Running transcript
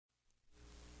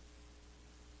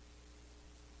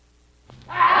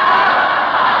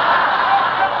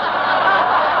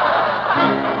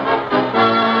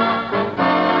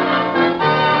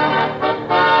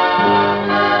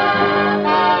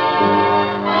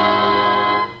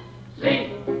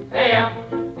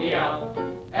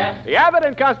The Abbott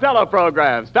and Costello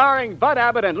program, starring Bud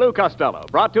Abbott and Lou Costello,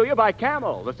 brought to you by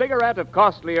Camel, the cigarette of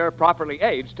costlier, properly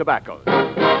aged tobaccos. The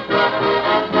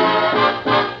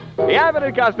Abbott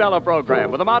and Costello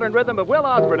program, with the modern rhythm of Will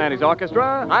Osborne and his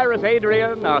orchestra, Iris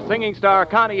Adrian, our singing star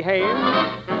Connie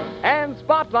Haynes, and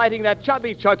spotlighting that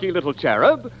chubby, chunky little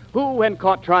cherub who, when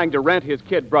caught trying to rent his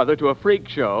kid brother to a freak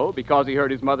show because he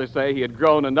heard his mother say he had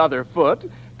grown another foot,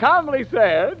 calmly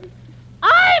said,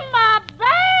 I'm a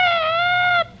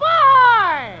bad boy!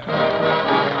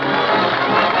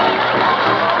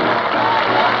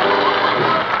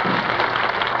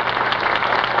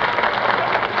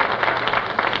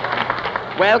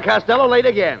 Well, Costello, late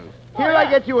again. Here I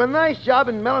get you a nice job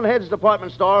in Melonhead's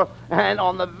department store, and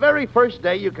on the very first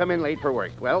day you come in late for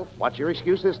work. Well, what's your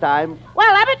excuse this time?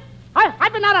 Well, Abbott,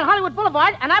 I've been out on Hollywood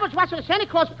Boulevard, and I was watching the Santa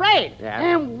Claus parade. Yeah.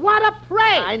 And what a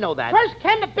parade! I know that. First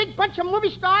came the big bunch of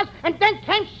movie stars, and then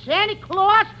came Santa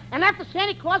Claus, and after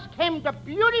Santa Claus came the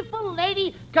beautiful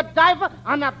Lady Godiva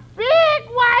on a big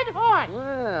white horse.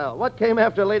 Well, what came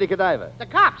after Lady Godiva? The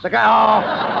cops. The guy. Oh!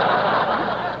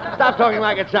 Stop talking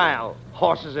like a child.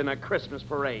 Horses in a Christmas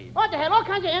parade. Oh, they had all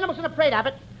kinds of animals in the parade,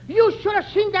 Abbott. You should have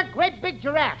seen that great big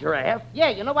giraffe. Giraffe? Yeah,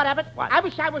 you know what, Abbott? What? I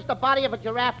wish I was the body of a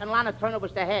giraffe and Lana Turner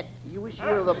was the head. You wish you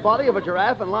were the body of a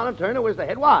giraffe and Lana Turner was the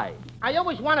head? Why? I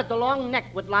always wanted the long neck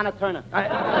with Lana Turner.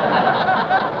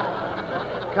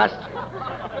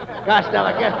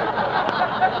 Costello,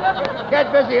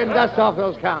 get busy and dust off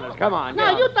those counters. Come on.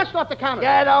 No, you dust off the counter.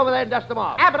 Get over there and dust them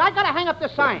off. Abbott, I gotta hang up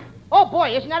this sign. Oh,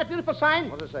 boy, isn't that a beautiful sign?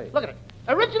 What does it say? Look at it.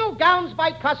 Original gowns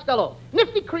by Costello.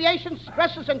 Nifty creations,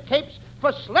 dresses, and capes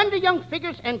for slender young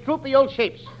figures and droopy old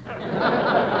shapes.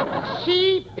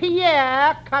 See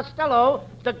Pierre Costello,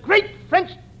 the great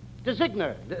French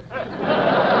designer.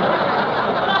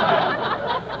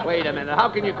 Wait a minute. How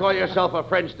can you call yourself a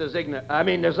French designer? Have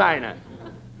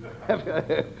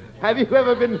you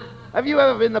ever been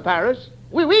to Paris?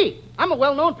 Oui, oui. I'm a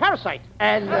well-known parasite.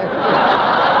 And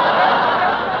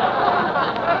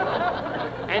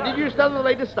and did you study the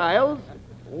latest styles?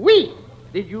 Oui.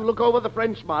 Did you look over the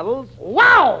French models?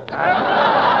 Wow.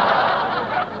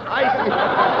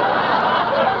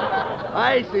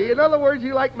 I see. In other words,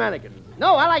 you like mannequins.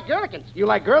 No, I like girlikins. You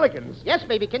like girlikins? Yes,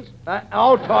 babykins.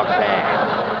 Talk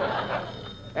fast.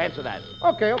 Answer that.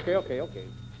 Okay.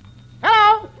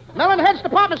 Hello, Melonhead's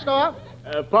department store.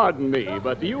 Pardon me,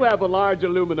 but do you have a large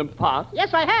aluminum pot?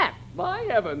 Yes, I have. My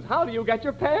heavens, how do you get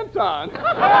your pants on?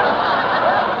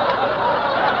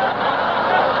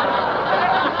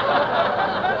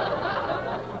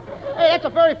 Hey,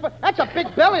 that's a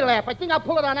big belly laugh. I think I'll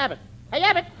pull it on Abbott. Hey,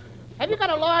 Abbott, have you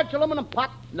got a large aluminum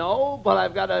pot? No, but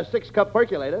I've got a 6-cup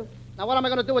percolator. Now, what am I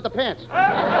going to do with the pants?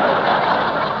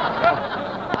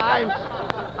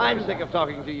 I'm sick of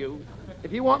talking to you.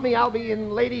 If you want me, I'll be in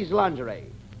ladies' lingerie.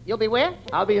 You'll be where?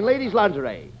 I'll be in ladies'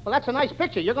 lingerie. Well, that's a nice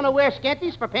picture. You're going to wear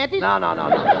scanties for panties? No.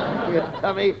 You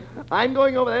dummy. I'm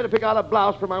going over there to pick out a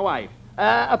blouse for my wife.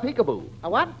 A peekaboo. A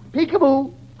what?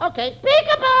 Peekaboo. Okay.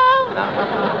 Peekaboo!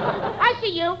 I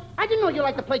see you. I didn't know you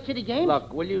liked to play kitty games.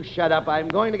 Look, will you shut up? I'm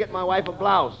going to get my wife a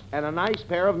blouse and a nice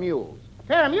pair of mules. A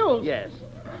pair of mules? Yes.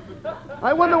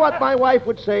 I wonder what my wife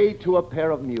would say to a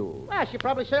pair of mules. Well, she'd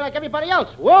probably say like everybody else.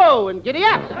 Whoa, and giddy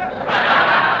up.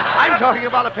 I'm talking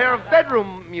about a pair of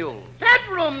bedroom mules.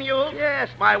 Bedroom mules? Yes,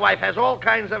 my wife has all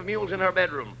kinds of mules in her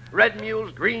bedroom. Red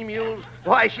mules, green mules.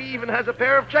 Why, she even has a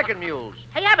pair of chicken mules.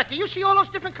 Hey, Abbott, do you see all those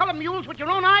different colored mules with your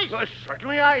own eyes?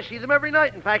 Certainly I see them every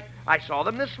night. In fact, I saw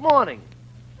them this morning.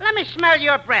 Let me smell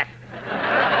your breath.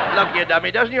 Look, you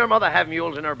dummy, doesn't your mother have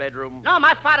mules in her bedroom? No,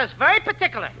 my father's very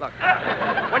particular. Look,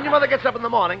 when your mother gets up in the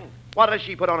morning, what does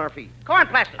she put on her feet? Corn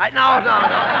plaster. No.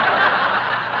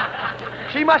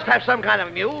 She must have some kind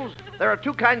of mules. There are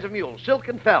 2 kinds of mules, silk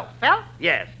and felt. Felt?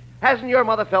 Yes. Hasn't your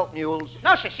mother felt mules?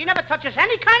 No, sir. She never touches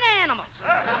any kind of animals.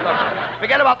 Look,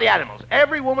 forget about the animals.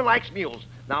 Every woman likes mules.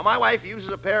 Now, my wife uses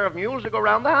a pair of mules to go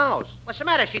around the house. What's the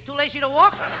matter? Is she too lazy to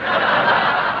walk?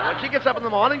 When she gets up in the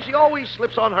morning, she always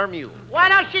slips on her mule. Why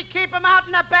don't she keep them out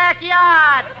in the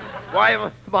backyard?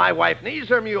 Why, my wife needs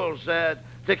her mules to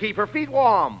keep her feet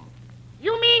warm.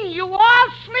 You mean you all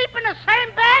sleep in the same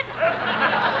bed?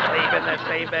 Sleep in the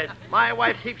same bed. My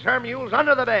wife keeps her mules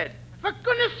under the bed. For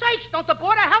goodness sakes, don't the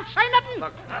Board of Health say nothing?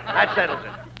 Look, that settles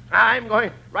it. I'm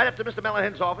going right up to Mr.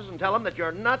 Melonhead's office and tell him that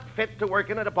you're not fit to work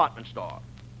in a department store.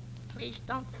 Please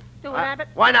don't do it, Abbott.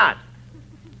 Why not?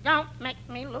 Don't make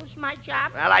me lose my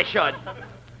job. Well, I should.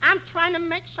 I'm trying to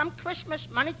make some Christmas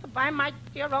money to buy my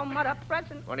dear old mother a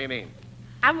present. What do you mean?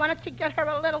 I wanted to get her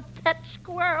a little pet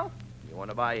squirrel. You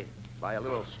want to buy a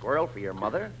little squirrel for your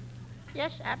mother?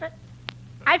 Yes, Abbott.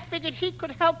 I figured he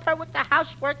could help her with the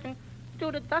housework and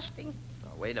do the dusting.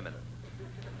 Wait a minute.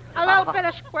 A little bit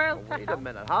of squirrel. Wait a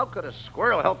minute. How could a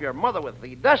squirrel help your mother with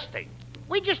the dusting?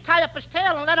 We just tie up his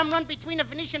tail and let him run between the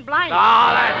Venetian blinds. Oh,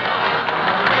 that's...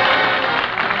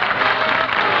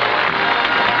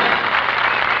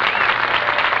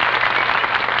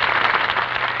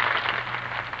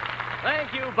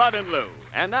 Thank you, Bud and Lou.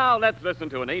 And now let's listen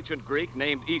to an ancient Greek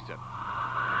named Aesop.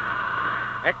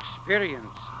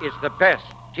 Experience is the best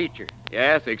teacher.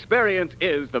 Yes, experience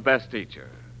is the best teacher.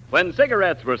 When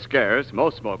cigarettes were scarce,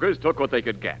 most smokers took what they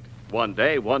could get. One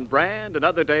day, one brand,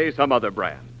 another day, some other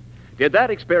brand. Did that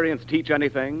experience teach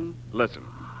anything? Listen.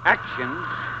 Actions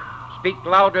speak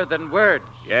louder than words.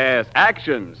 Yes,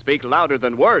 actions speak louder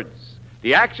than words.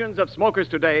 The actions of smokers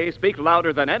today speak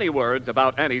louder than any words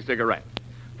about any cigarette.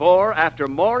 For after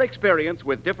more experience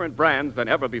with different brands than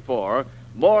ever before,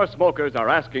 more smokers are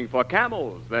asking for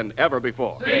Camels than ever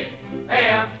before. C-A-M-E-L-S.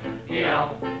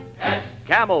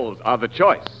 Camels are the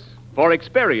choice, for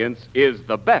experience is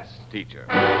the best teacher.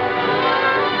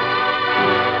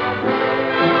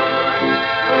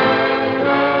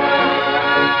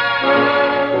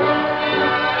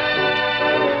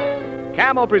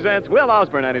 Camel presents Will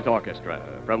Osborne and his orchestra.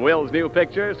 From Will's new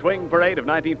picture, Swing Parade of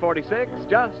 1946,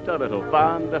 just a little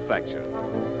fond affection.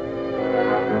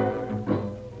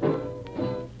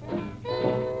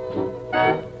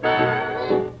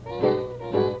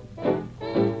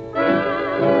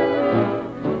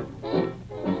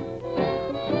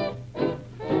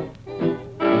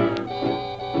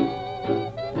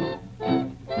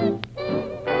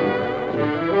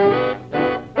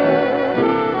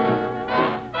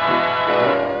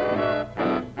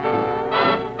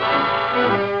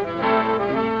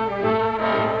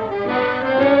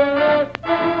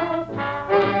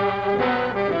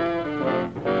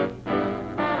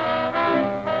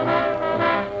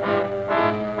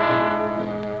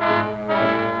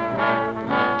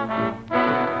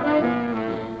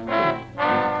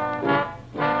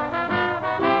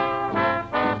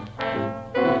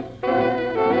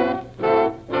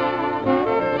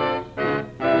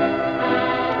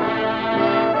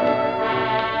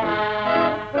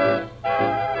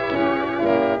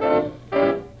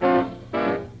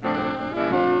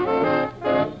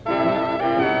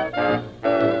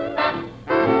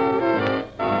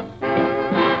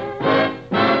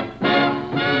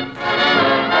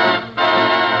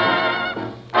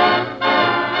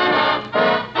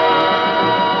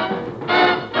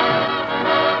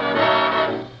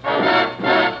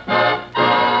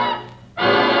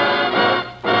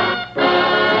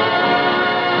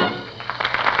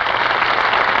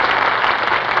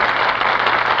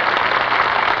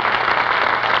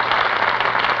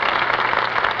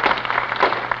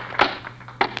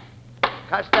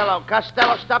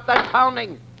 Costello, stop that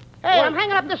pounding. Hey, I'm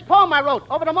hanging up this poem I wrote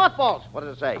over the mothballs. What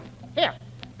does it say? Here.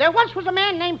 There once was a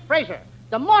man named Fraser.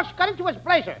 The moths got into his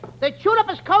blazer. They chewed up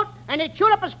his coat, and they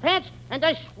chewed up his pants, and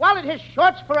they swallowed his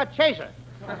shorts for a chaser.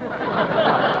 That's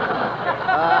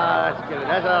good.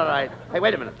 That's all right. Hey,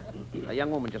 wait a minute. A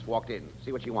young woman just walked in.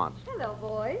 See what she wants. Hello,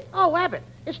 boys. Oh, Abbott,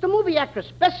 it's the movie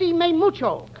actress, Bessie May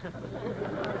Mucho.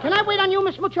 Can I wait on you,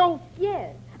 Miss Mucho?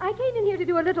 Yes, I came in here to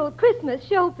do a little Christmas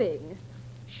shopping.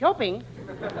 Shopping?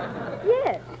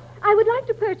 Yes, I would like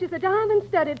to purchase a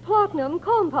diamond-studded platinum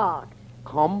compact.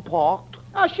 Compact?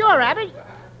 Oh, sure, Abbott.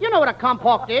 You know what a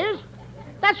compact is.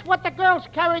 That's what the girls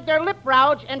carried their lip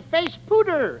rouge and face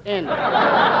powder in.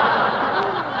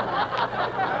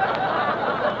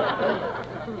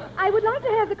 I would like to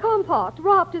have the compact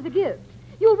wrapped as a gift.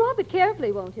 You'll wrap it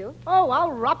carefully, won't you? Oh,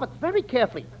 I'll wrap it very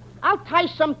carefully. I'll tie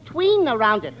some twine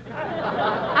around it.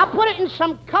 I'll put it in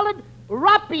some colored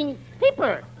wrapping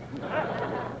paper.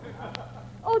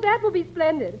 Oh, that will be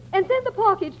splendid. And send the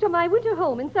package to my winter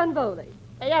home in Sunvoli.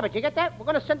 Hey, Abbott, you get that? We're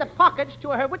going to send the package to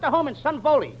her winter home in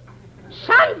Sunvoli.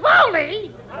 Sunvoli?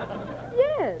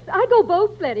 Yes, I go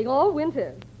boat sledding all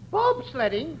winter. Bob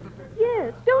sledding?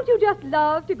 Yes, don't you just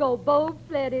love to go boat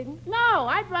sledding? No,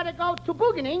 I'd rather go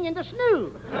tobogganing in the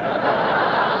snow.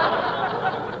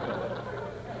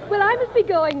 Well, I must be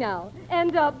going now.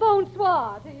 And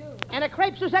bonsoir to you. And a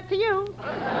crepe Suzette to you.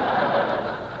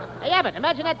 Hey, Abbott,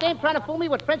 imagine that dame trying to fool me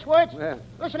with French words. Yeah.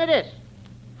 Listen to this.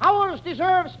 Howells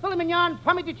deserves filet mignon,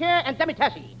 pomme de terre, and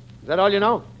demi-tasse. Is that all you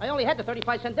know? I only had the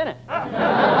 35-cent dinner.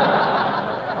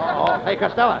 Hey,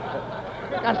 Costello.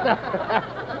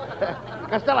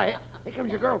 Costello, here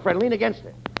comes your girlfriend. Lean against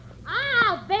her.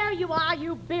 Ah, there you are,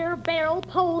 you beer barrel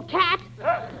polecat.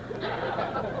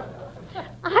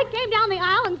 I came down the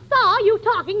aisle and saw you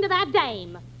talking to that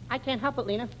dame. I can't help it,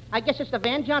 Lena. I guess it's the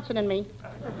Van Johnson in me.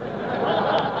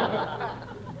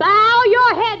 Bow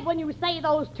your head when you say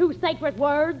those two sacred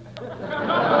words.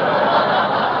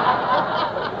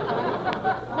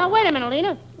 Now, wait a minute,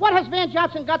 Lena. What has Van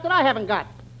Johnson got that I haven't got?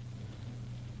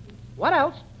 What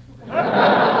else?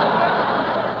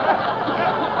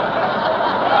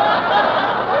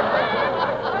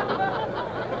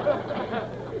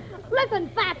 Listen,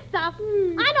 fat stuff.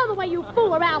 I know the way you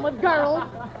fool around with girls.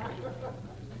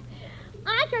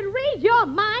 I can read your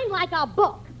mind like a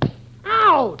book.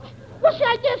 Ouch! What's the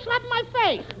idea of slapping my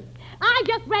face? I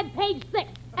just read page 6.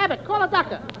 Abbott, call a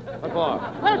doctor. What for?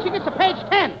 Why don't you get to page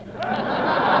 10?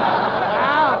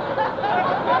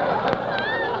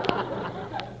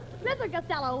 Listen,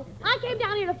 Costello, I came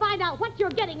down here to find out what you're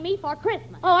getting me for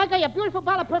Christmas. Oh, I got you a beautiful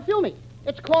bottle of perfumey.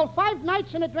 It's called 5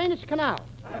 Nights in a Drainage Canal.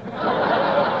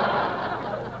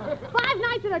 5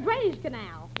 nights in a drainage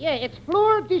canal. Yeah, it's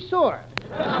Fleur de Sour.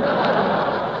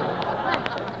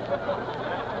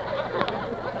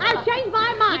 I've changed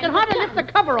my mind. You can hardly lift the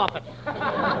cover off it.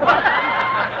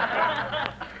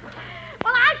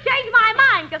 Well, I've changed my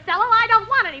mind, Costello. I don't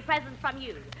want any presents from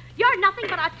you. You're nothing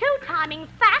but a two-timing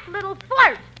fat little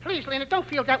flirt. Please, Lena, don't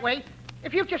feel that way.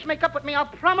 If you just make up with me, I'll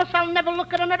promise I'll never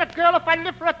look at another girl if I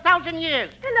live for 1,000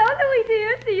 years. Hello, Louie,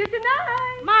 dear. See you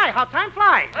tonight. My, how time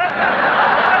flies.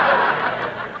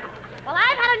 Well,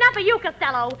 I've had enough of you,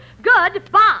 Costello.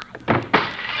 Goodbye.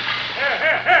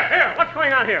 Here. What's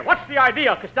going on here? What's the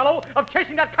idea, Costello, of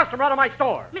chasing that customer out of my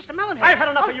store? Mr. Mellenhead. I've had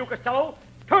enough of you, Costello.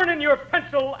 Turn in your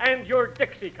pencil and your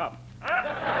Dixie cup. I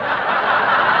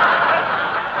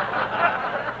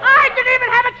didn't even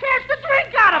have a chance to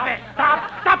drink out of it.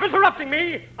 Stop interrupting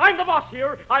me. I'm the boss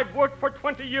here. I've worked for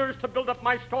 20 years to build up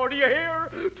my store, do you hear?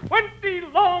 20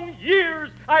 long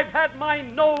years I've had my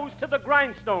nose to the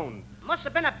grindstone. Must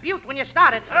have been a beaut when you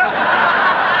started.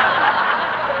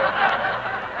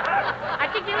 I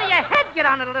think you let your head get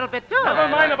on it a little bit, too. Never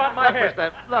mind about my head.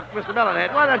 Look, Mr.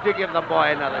 Mellenhead, why don't you give the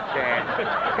boy another chance?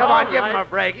 Come on, give him a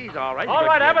break. He's all right. All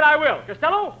right, Abbott, I will.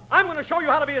 Costello, I'm going to show you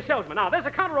how to be a salesman. Now, there's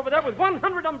a counter over there with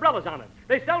 100 umbrellas on it.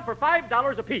 They sell for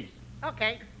 $5 apiece.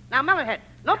 Okay. Now, Mellenhead,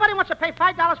 nobody wants to pay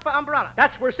 $5 per umbrella.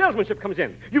 That's where salesmanship comes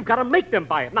in. You've got to make them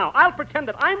buy it. Now, I'll pretend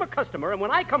that I'm a customer, and when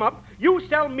I come up, you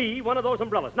sell me one of those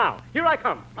umbrellas. Now, here I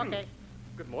come. Okay.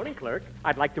 Good morning, clerk.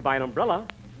 I'd like to buy an umbrella.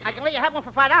 I can let you have one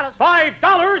for $5.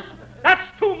 $5?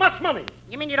 That's too much money.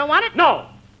 You mean you don't want it? No.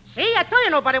 See, I told you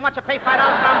nobody wants to pay $5 per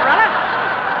umbrella.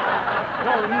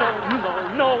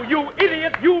 No, you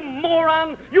idiot, you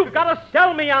moron. You've got to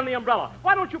sell me on the umbrella.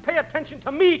 Why don't you pay attention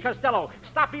to me, Costello?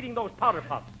 Stop eating those powder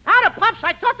puffs. Powder puffs?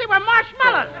 I thought they were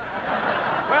marshmallows.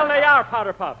 Well, they are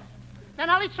powder puffs. Then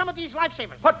I'll eat some of these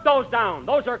lifesavers. Put those down.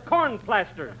 Those are corn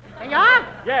plasters. They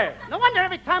are? Yes. No wonder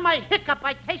every time I hiccup,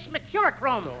 I taste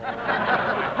mercurochrome.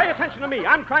 Pay attention to me.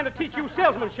 I'm trying to teach you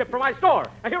salesmanship for my store.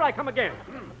 Now, here I come again.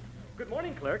 Good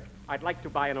morning, clerk. I'd like to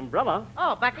buy an umbrella.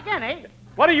 Oh, back again, eh?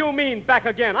 What do you mean, back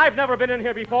again? I've never been in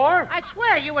here before. I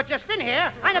swear you were just in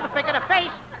here. I never figured a face,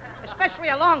 especially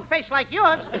a long face like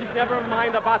yours. Never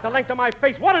mind about the length of my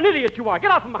face. What an idiot you are.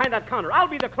 Get out from behind that counter. I'll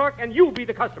be the clerk and you be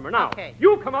the customer. Now, Okay.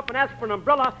 You come up and ask for an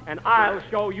umbrella, and I'll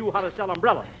show you how to sell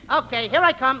umbrellas. Okay, here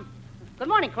I come. Good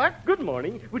morning, clerk. Good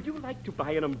morning. Would you like to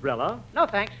buy an umbrella? No,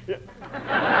 thanks. No,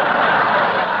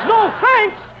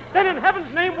 thanks! Then in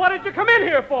heaven's name, what did you come in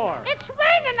here for? It's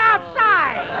raining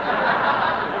outside.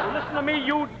 Listen to me,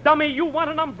 you dummy. You want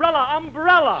an umbrella.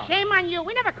 Umbrella. Shame on you.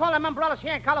 We never call them umbrellas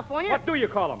here in California. What do you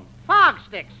call them? Fog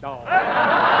sticks. No.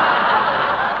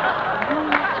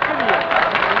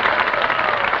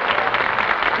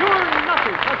 You're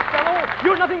nothing, Costello.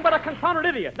 You're nothing but a confounded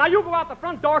idiot. Now, you go out the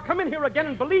front door, come in here again,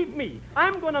 and believe me,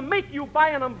 I'm going to make you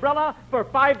buy an umbrella for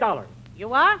 $5.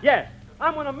 You are? Yes,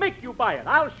 I'm going to make you buy it.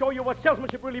 I'll show you what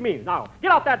salesmanship really means. Now,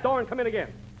 get out that door and come in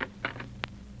again.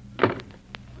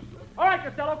 All right,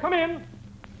 Costello, come in.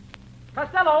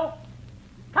 Costello!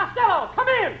 Costello, come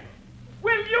in!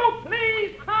 Will you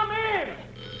please come in?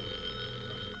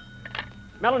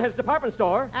 Mellenhead's department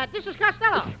store. This is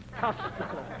Costello.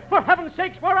 Costello. For heaven's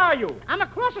sakes, where are you? I'm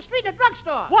across the street at a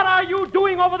drugstore. What are you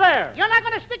doing over there? You're not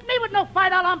going to stick me with no $5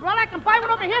 umbrella. I can buy one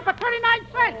over here for 39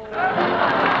 cents.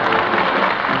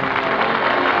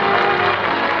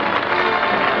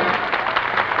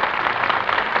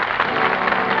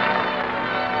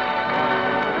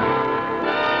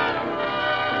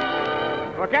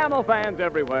 For Camel fans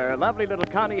everywhere, lovely little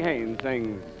Connie Haynes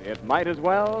sings, "It Might As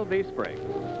Well Be Spring."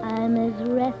 I'm as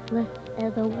restless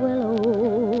as a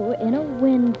willow in a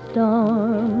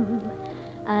windstorm.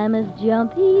 I'm as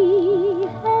jumpy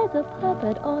as a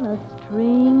puppet on a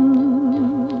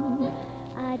string.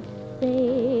 I'd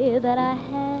say that I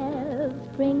have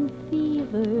spring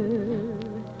fever,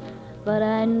 but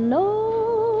I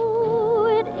know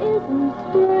it isn't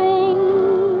spring.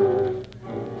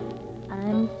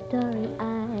 I'm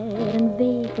starry-eyed and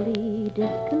vaguely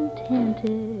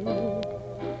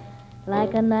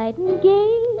like a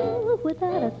nightingale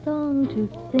without a song to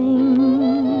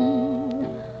sing.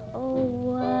 Oh,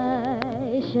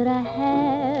 why should I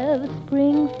have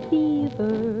spring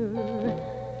fever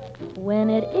when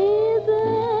it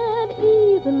isn't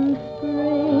even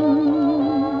spring?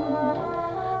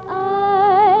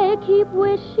 I keep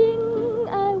wishing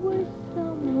I were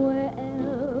somewhere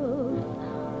else,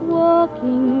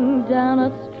 walking down a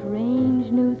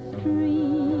strange new street,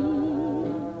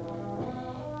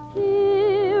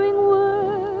 hearing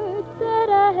words that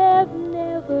I have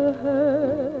never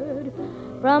heard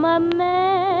from a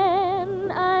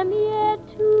man I'm yet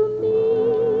to meet.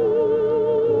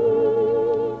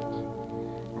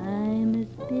 I'm as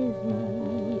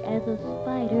busy as a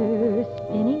spider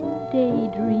spinning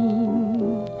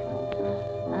daydreams.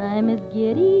 I'm as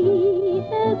giddy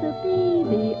as a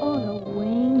baby on a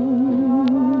wing.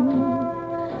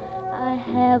 I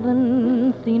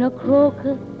haven't seen a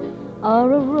crocus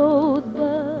or a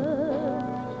rosebud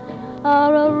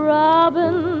or a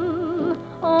robin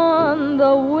on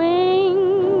the wing,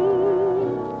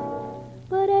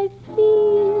 but I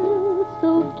feel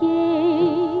so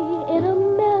gay in a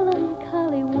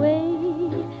melancholy way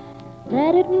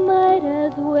that it might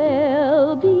as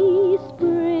well be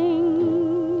spring.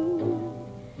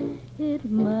 It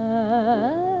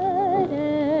might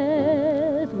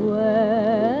as well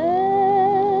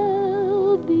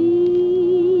be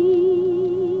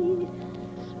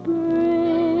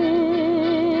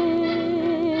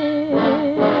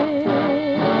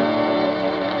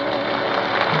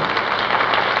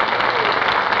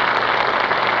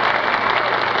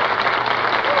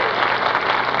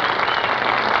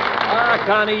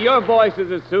Connie, your voice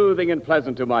is as soothing and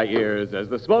pleasant to my ears as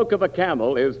the smoke of a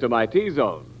camel is to my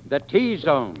T-zone. The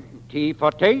T-zone. T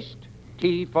for taste,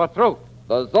 T for throat.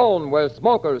 The zone where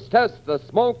smokers test the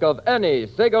smoke of any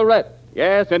cigarette.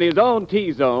 Yes, in his own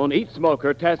T-zone, each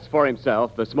smoker tests for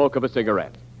himself the smoke of a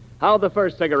cigarette. How the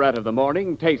first cigarette of the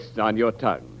morning tastes on your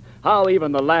tongue. How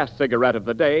even the last cigarette of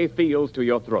the day feels to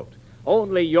your throat.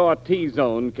 Only your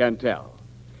T-zone can tell.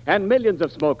 And millions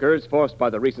of smokers, forced by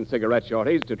the recent cigarette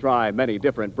shortage to try many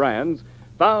different brands,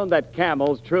 found that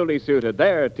Camels truly suited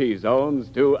their T-zones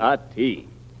to a T.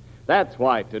 That's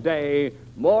why today,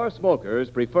 more smokers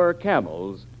prefer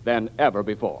Camels than ever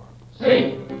before.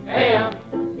 C-A-M-E-L-S.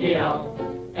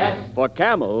 For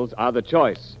Camels are the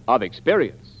choice of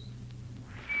experience.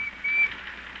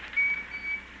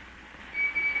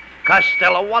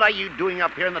 Costello, what are you doing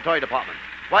up here in the toy department?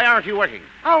 Why aren't you working?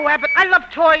 Oh, Abbott, I love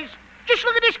toys. Just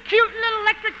look at this cute little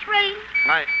electric train.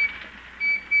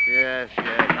 Yes.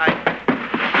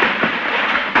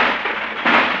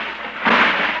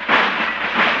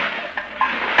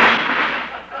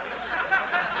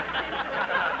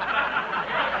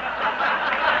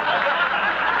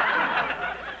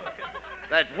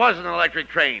 That was an electric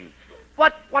train.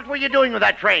 What were you doing with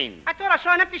that train? I thought I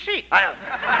saw an empty seat. Oh,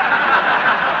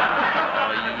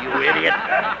 you idiot.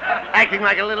 Acting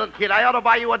like a little kid. I ought to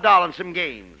buy you a doll and some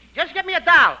games. Just get me a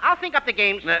doll. I'll think up the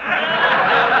games. You'd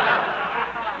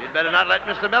better not let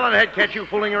Mr. Melonhead catch you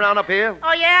fooling around up here.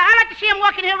 Oh, yeah? I'd like to see him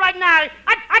walking here right now.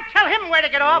 I'd tell him where to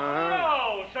get off.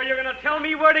 Oh, so you're going to tell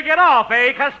me where to get off,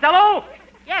 eh, Costello?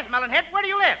 Yes, Melonhead. Where do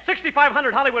you live?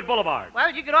 6500 Hollywood Boulevard. Well,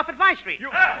 you get off at Vine Street.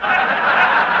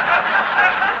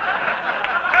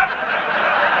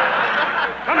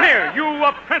 Come here, you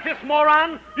apprentice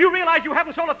moron. You realize you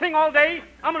haven't sold a thing all day?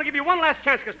 I'm going to give you one last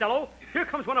chance, Costello. Here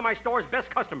comes one of my store's best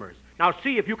customers. Now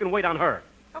see if you can wait on her.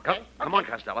 Okay. Come on,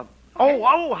 Costello.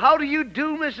 Oh, how do you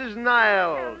do, Mrs.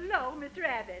 Niles? Hello, Mr.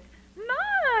 Abbott.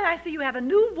 My, I see you have a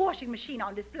new washing machine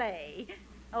on display.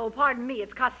 Oh, pardon me,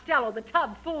 it's Costello. The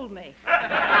tub fooled me.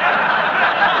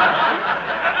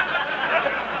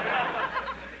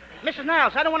 Mrs.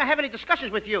 Niles, I don't want to have any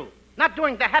discussions with you. Not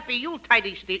during the happy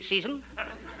Yuletide season.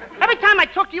 Every time I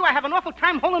talk to you, I have an awful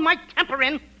time holding my temper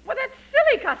in. Well, that's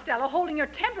silly, Costello, holding your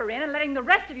temper in and letting the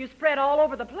rest of you spread all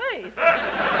over the place. Oh,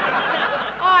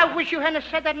 I wish you hadn't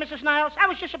said that, Mrs. Niles. I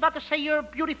was just about to say you're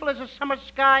beautiful as a summer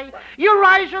sky. Your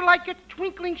eyes are like a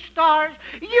twinkling stars.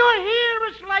 Your hair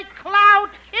is like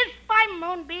clouds kissed by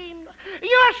moonbeams.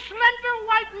 Your slender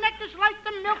white neck is like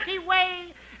the Milky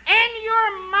Way. And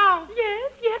your mouth.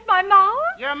 Yes, my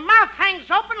mouth. Your mouth hangs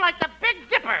open like the Big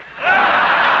Dipper.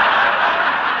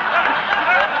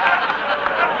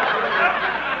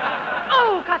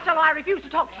 Oh, Costello, I refuse to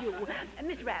talk to you.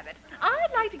 Miss Rabbit,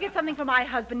 I'd like to get something for my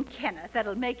husband, Kenneth,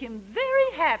 that'll make him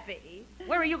very happy.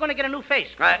 Where are you going to get a new face?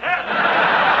 All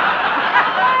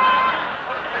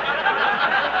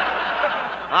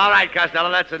right,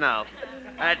 Costello, that's enough.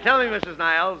 Tell me, Mrs.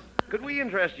 Niles, could we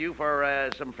interest you for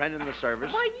some friend in the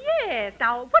service? Why, yes.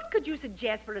 Now, what could you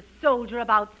suggest for a soldier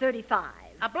about 35?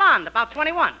 A blonde, about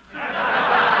 21.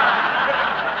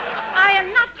 I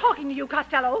am not talking to you,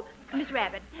 Costello. Miss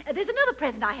Rabbit, there's another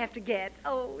present I have to get.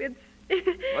 Oh,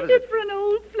 it's for an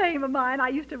old flame of mine I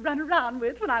used to run around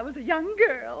with when I was a young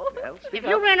girl. Well, If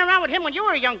you ran around with him when you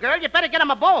were a young girl, you better get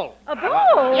him a bowl. A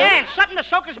bowl? Yeah, and something to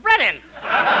soak his bread in.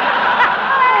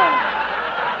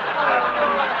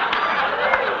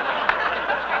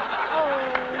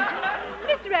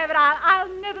 Mr. Rabbit, I'll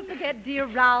never forget dear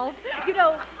Ralph. You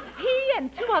know, he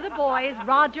and two other boys,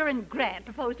 Roger and Grant,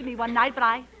 proposed to me one night, but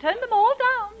I turned them all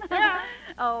down. Yeah.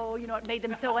 Oh, you know, it made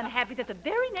them so unhappy that the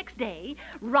very next day,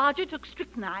 Roger took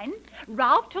strychnine,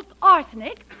 Ralph took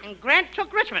arsenic. And Grant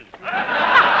took Richmond. I've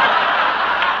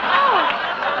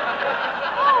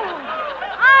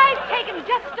taken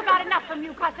just about enough from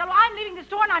you, Costello. I'm leaving the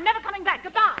store and I'm never coming back.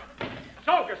 Goodbye.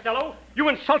 So, Costello, you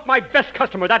insult my best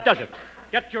customer. That does it.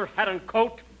 Get your hat and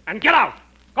coat and get out.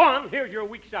 Go on. Here's your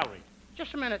week's salary.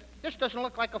 Just a minute. This doesn't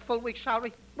look like a full week's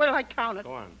salary. Where do I count it?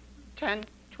 Go on. 10,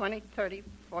 20, 30,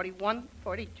 41,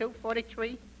 42,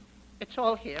 43. It's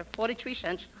all here. 43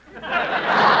 cents.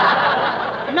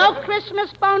 No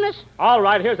Christmas bonus? All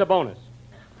right, here's a bonus.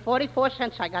 44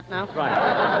 cents I got now.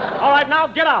 Right. All right, now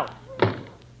get out.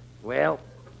 Well,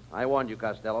 I warned you,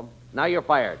 Costello. Now you're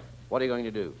fired. What are you going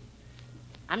to do?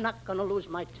 I'm not going to lose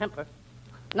my temper.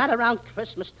 Not around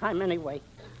Christmas time anyway.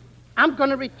 I'm going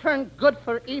to return good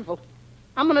for evil.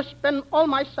 I'm going to spend all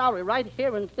my salary right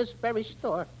here in this very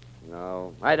store.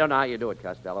 No, I don't know how you do it,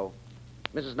 Costello.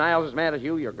 Mrs. Niles is mad at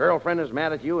you, your girlfriend is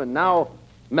mad at you, and now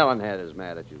Melonhead is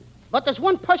mad at you. But there's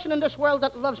one person in this world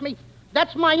that loves me.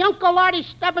 That's my Uncle Artie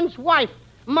Stebbins' wife,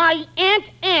 my Aunt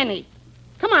Annie.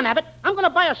 Come on, Abbott. I'm going to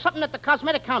buy her something at the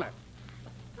cosmetic counter.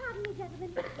 Pardon me,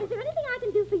 gentlemen. Is there anything I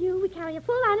can do for you? We carry a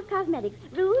full line of cosmetics.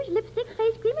 Rouge, lipstick,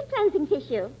 face cream, and cleansing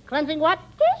tissue. Cleansing what?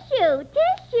 Tissue.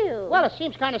 Well, it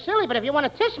seems kind of silly, but if you want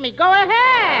to tiss me, go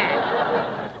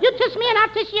ahead. You tiss me and I'll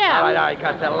tiss you. All right,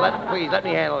 Costello. Please, let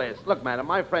me handle this. Look, madam,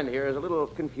 my friend here is a little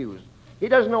confused. He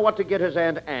doesn't know what to get his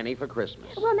Aunt Annie for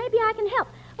Christmas. Well, maybe I can help.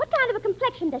 What kind of a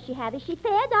complexion does she have? Is she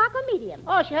fair, dark, or medium?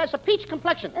 Oh, she has a peach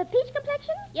complexion. A peach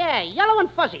complexion? Yeah, yellow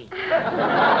and fuzzy.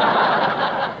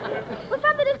 Well,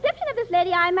 from the description of this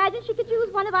lady, I imagine she could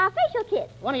use one of our facial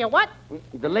kits. One of your what?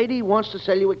 The lady wants to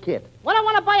sell you a kit. What do I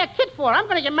want to buy a kit for? I'm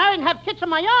going to get married and have kits of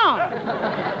my own.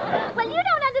 Well, you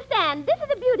don't understand. This is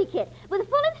a beauty kit with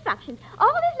full instructions.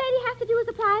 All this lady has to do is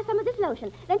apply some of this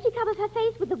lotion. Then she covers her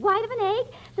face with the white of an egg,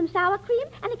 some sour cream,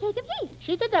 and a cake of yeast.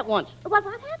 She did that once. What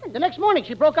happened? The next morning,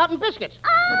 she broke out in biscuits. Oh!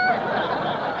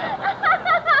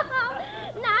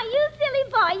 Now, you silly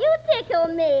boy, you tickle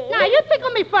me. Now, you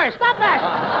tickle me first. Stop that.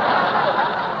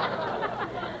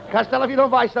 Costello, if you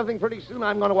don't buy something pretty soon,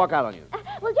 I'm going to walk out on you.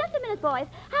 Well, just a minute, boys.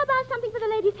 How about something for the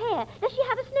lady's hair? Does she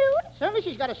have a snood? Certainly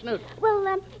she's got a snoot. Well,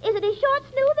 is it a short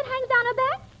snood that hangs down her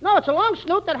back? No, it's a long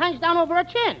snoot that hangs down over her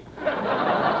chin.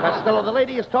 Costello, the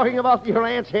lady is talking about your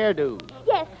aunt's hairdo.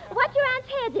 Yes. What's your aunt's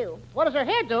hair do? What does her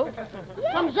hair do?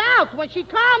 Comes out when she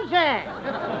combs it.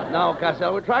 No,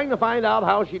 Costello, we're trying to find out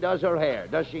how she does her hair.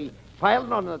 Does she pile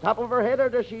it on the top of her head, or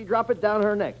does she drop it down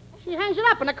her neck? She hangs it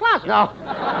up in the closet. No.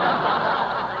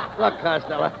 Look,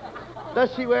 Costello,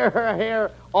 does she wear her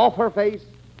hair off her face?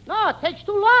 No, it takes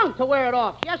too long to wear it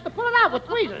off. She has to pull it out with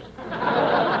tweezers.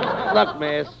 Look,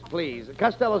 miss, please.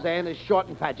 Costello's aunt is short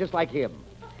and fat, just like him.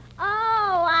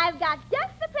 Oh, I've got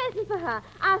just the present for her.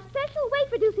 Our special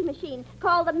weight-reducing machine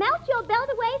called the Melt Your Belt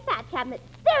Away Fat Cabinet.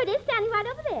 There it is, standing right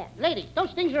over there. Lady,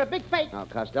 those things are a big fake. Now,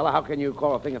 Costello, how can you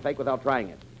call a thing a fake without trying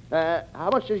it? How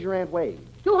much does your aunt weigh?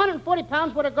 240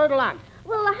 pounds with a girdle on.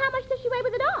 Well, how much does she weigh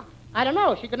with it off? I don't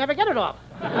know. She could never get it off.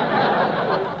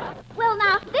 Well,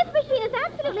 now, this machine is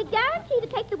absolutely guaranteed to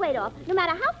take the weight off, no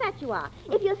matter how fat you are.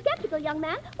 If you're skeptical, young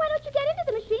man, why don't you get into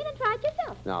the machine and try it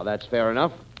yourself? Now, that's fair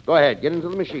enough. Go ahead, get into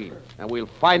the machine, and we'll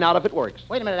find out if it works.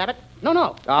 Wait a minute, Abbott.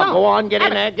 No. Go on, get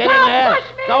in there, get in there.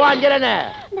 Go on, get in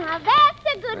there. Now, that's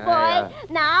a good boy.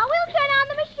 Now, we'll turn on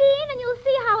the machine, and you'll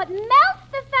see how it melts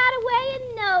the fat away in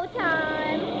no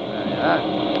time.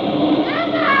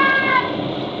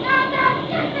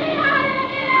 Get me out of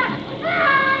here!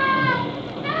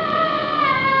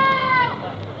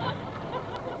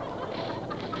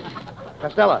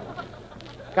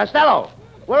 Costello,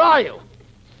 where are you?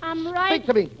 I'm right. Speak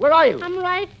to me. Where are you? I'm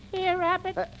right here,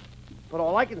 Abbott. But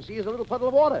all I can see is a little puddle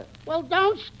of water. Well,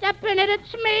 don't step in it.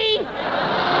 It's me.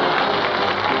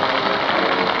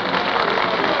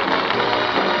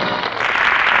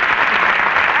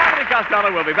 Abbott and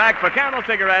Costello will be back for Camel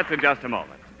cigarettes in just a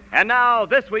moment. And now,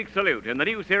 this week's salute in the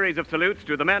new series of salutes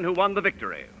to the men who won the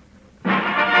victory.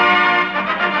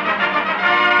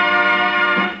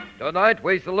 Tonight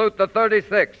we salute the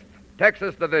 36th,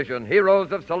 Texas Division,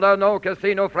 heroes of Salerno,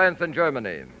 Casino, France, and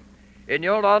Germany. In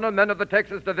your honor, men of the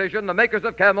Texas Division, the makers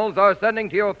of Camels are sending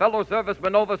to your fellow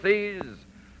servicemen overseas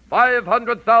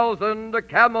 500,000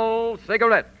 Camel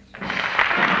cigarettes. Each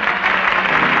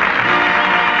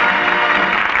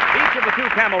of the two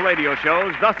Camel radio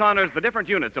shows thus honors the different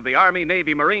units of the Army,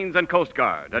 Navy, Marines, and Coast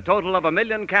Guard, a total of 1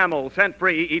 million Camels sent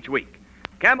free each week.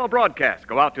 Camel broadcasts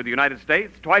go out to the United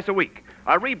States twice a week,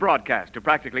 are rebroadcast to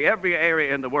practically every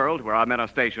area in the world where our men are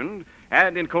stationed,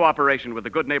 and in cooperation with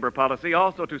the Good Neighbor policy,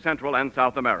 also to Central and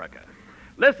South America.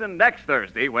 Listen next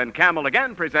Thursday when Camel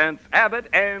again presents Abbott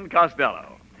and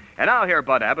Costello. And now hear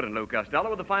Bud Abbott and Lou Costello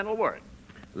with the final word.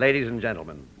 Ladies and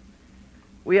gentlemen,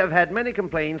 we have had many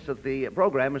complaints that the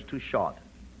program is too short.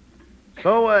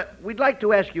 So we'd like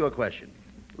to ask you a question.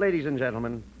 Ladies and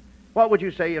gentlemen, what would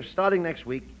you say if starting next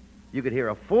week you could hear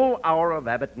a full hour of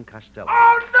Abbott and Costello?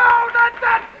 Oh, no, not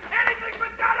that! Anything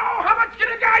but that! Oh, how much can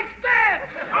a guy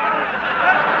stand?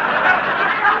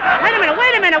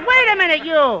 Wait a minute,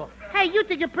 you! Hey, you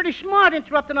think you're pretty smart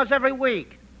interrupting us every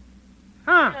week.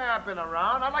 Huh? Yeah, I've been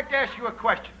around. I'd like to ask you a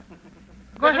question.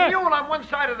 Go There's ahead. a mule on one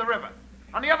side of the river.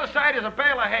 On the other side is a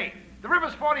bale of hay. The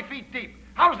river's 40 feet deep.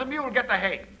 How does the mule get the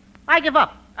hay? I give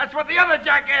up. That's what the other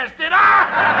jackass did.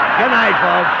 Ah! Good night,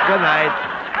 folks. Good night.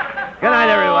 Good night,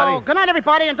 everybody. Good night,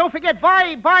 everybody, and don't forget,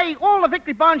 buy all the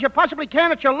victory bonds you possibly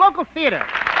can at your local theater.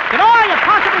 Get all you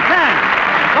possibly can.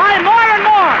 Buy more and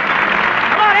more.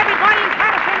 Come on, everybody in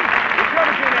Patterson. Be sure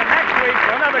to tune in next week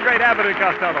for another great Abbott and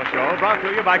Costello show brought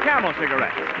to you by Camel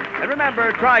Cigarettes. And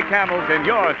remember, try Camels in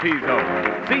your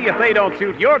T-zone. See if they don't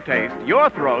suit your taste,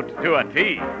 your throat, to a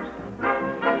T.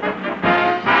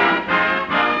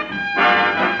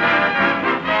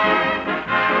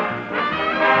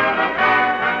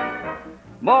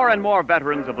 More and more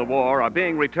veterans of the war are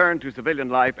being returned to civilian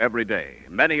life every day.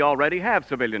 Many already have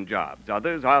civilian jobs.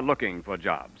 Others are looking for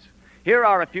jobs. Here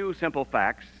are a few simple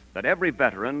facts that every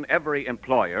veteran, every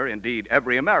employer, indeed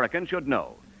every American should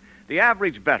know. The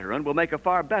average veteran will make a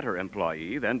far better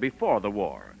employee than before the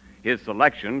war. His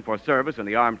selection for service in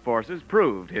the armed forces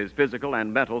proved his physical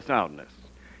and mental soundness.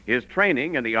 His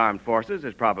training in the armed forces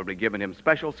has probably given him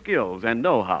special skills and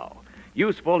know-how,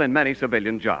 useful in many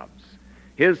civilian jobs.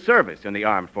 His service in the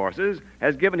armed forces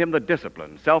has given him the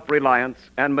discipline, self-reliance,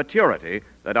 and maturity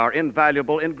that are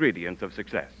invaluable ingredients of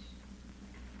success.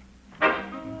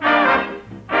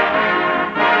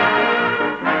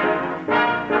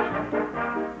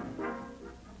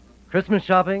 Christmas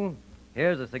shopping?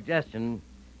 Here's a suggestion.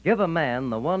 Give a man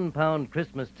the 1-pound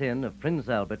Christmas tin of Prince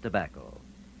Albert tobacco.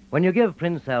 When you give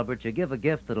Prince Albert, you give a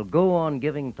gift that'll go on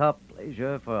giving top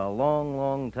pleasure for a long,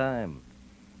 long time.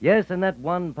 Yes, in that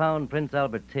 1-pound Prince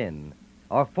Albert tin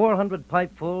are 400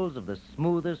 pipefuls of the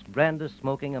smoothest, grandest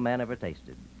smoking a man ever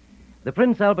tasted. The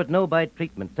Prince Albert no-bite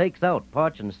treatment takes out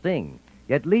parch and sting,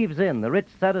 yet leaves in the rich,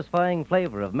 satisfying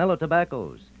flavor of mellow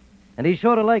tobaccos. And he's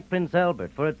sure to like Prince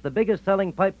Albert, for it's the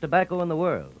biggest-selling pipe tobacco in the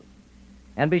world.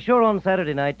 And be sure on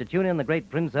Saturday night to tune in the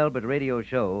great Prince Albert radio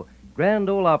show,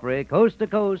 Grand Ole Opry, Coast to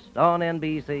Coast, on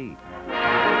NBC.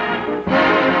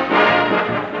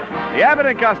 The Abbott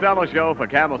and Costello Show for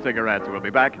Camel Cigarettes will be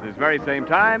back at this very same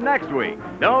time next week.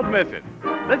 Don't miss it.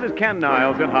 This is Ken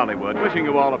Niles in Hollywood, wishing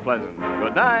you all a pleasant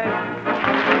good night.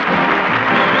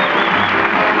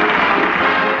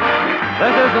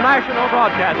 This is the National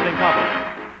Broadcasting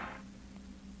Company.